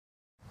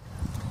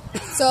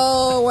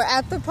So we're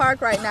at the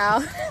park right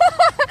now.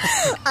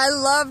 I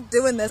love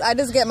doing this. I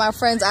just get my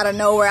friends out of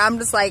nowhere. I'm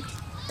just like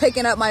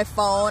picking up my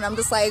phone. I'm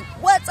just like,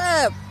 what's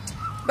up?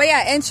 But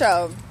yeah,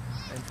 intro.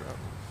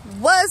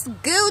 What's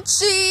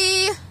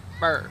Gucci?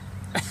 Bird.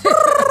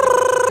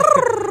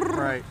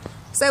 Right.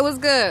 Say what's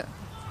good.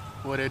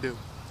 What it do?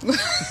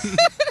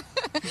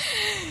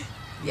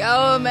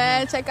 Yo,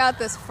 man, check out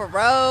this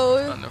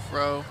fro. On the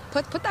fro.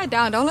 Put that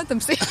down. Don't let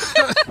them see.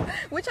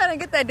 We're trying to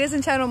get that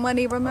Disney Channel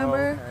money,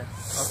 remember?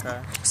 Oh,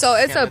 okay. So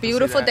it's a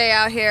beautiful day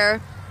out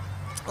here.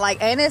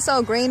 Like, ain't it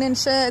so green and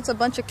shit? It's a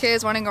bunch of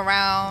kids running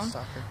around.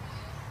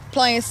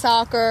 Playing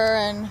soccer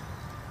and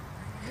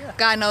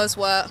God knows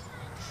what.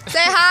 Say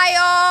hi,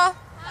 y'all.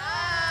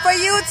 For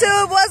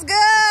YouTube, what's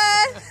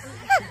good?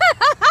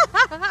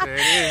 There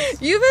it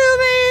is. You feel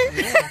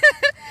me?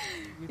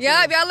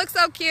 Yeah. Yup, y'all look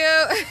so cute.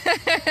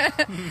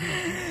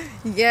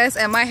 Yes,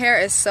 and my hair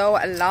is so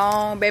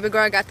long. Baby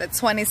girl got the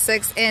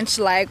 26-inch,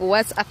 like,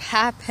 what's up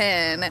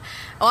happen?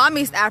 Oh, I'm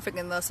East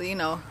African though, so you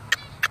know.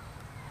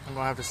 I'm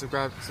gonna have to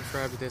subscribe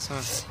to this,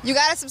 huh? You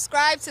gotta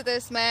subscribe to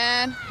this,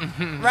 man.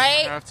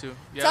 Right? I have to.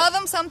 Yep. Tell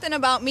them something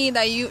about me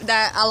that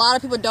a lot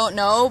of people don't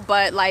know,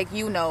 but like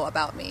you know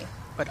about me.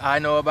 But I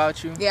know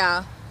about you?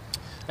 Yeah.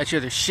 That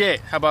you're the shit.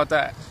 How about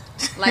that?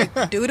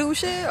 Like doo-doo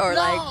shit or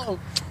No.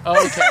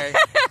 Okay.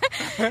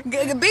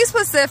 like be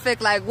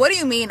specific. Like, what do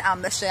you mean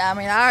I'm the shit? I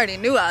mean, I already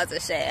knew I was the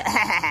shit.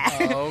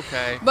 Oh,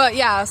 okay. But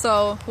yeah,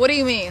 so what do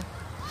you mean?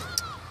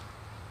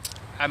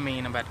 I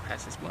mean, I'm about to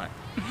pass this blunt.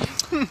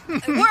 We're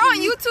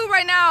on YouTube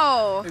right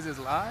now. Is this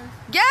live?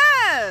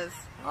 Yes.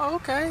 Oh,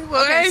 okay.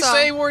 Well, Okay, hey, so-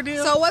 same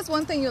ordeal. So what's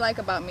one thing you like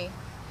about me?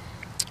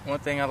 One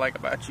thing I like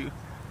about you,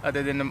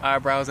 other than them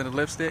eyebrows and the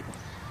lipstick,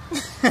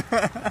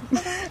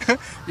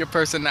 your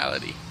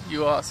personality.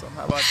 You awesome.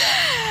 How about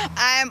that?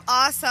 I'm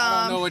awesome.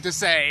 I don't know what to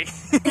say.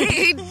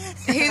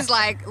 He's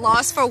like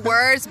lost for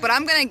words, but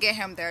I'm gonna get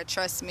him there.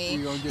 Trust me.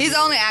 He's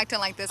only acting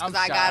like this because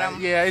I got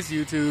him. Yeah, it's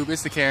YouTube.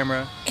 It's the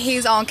camera.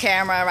 He's on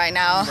camera right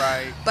now.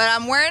 Right. But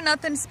I'm wearing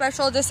nothing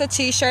special. Just a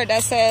T-shirt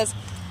that says,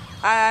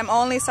 "I'm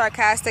only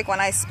sarcastic when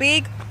I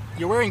speak."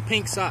 You're wearing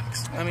pink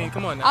socks. I mean,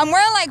 come on now. I'm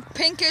wearing like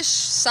pinkish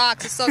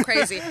socks. It's so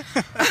crazy.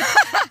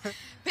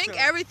 Pink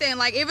everything,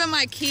 like even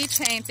my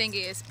keychain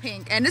thingy is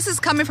pink, and this is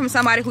coming from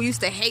somebody who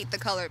used to hate the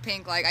color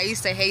pink. Like, I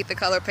used to hate the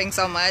color pink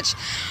so much,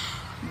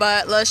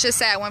 but let's just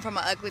say I went from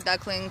an ugly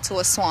duckling to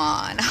a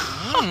swan.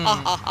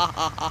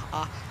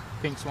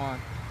 Pink swan.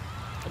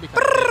 That'd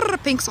be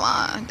Pink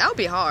swan, that would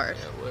be hard.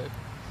 Yeah, it would.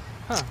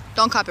 Huh.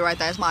 Don't copyright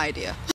that, it's my idea.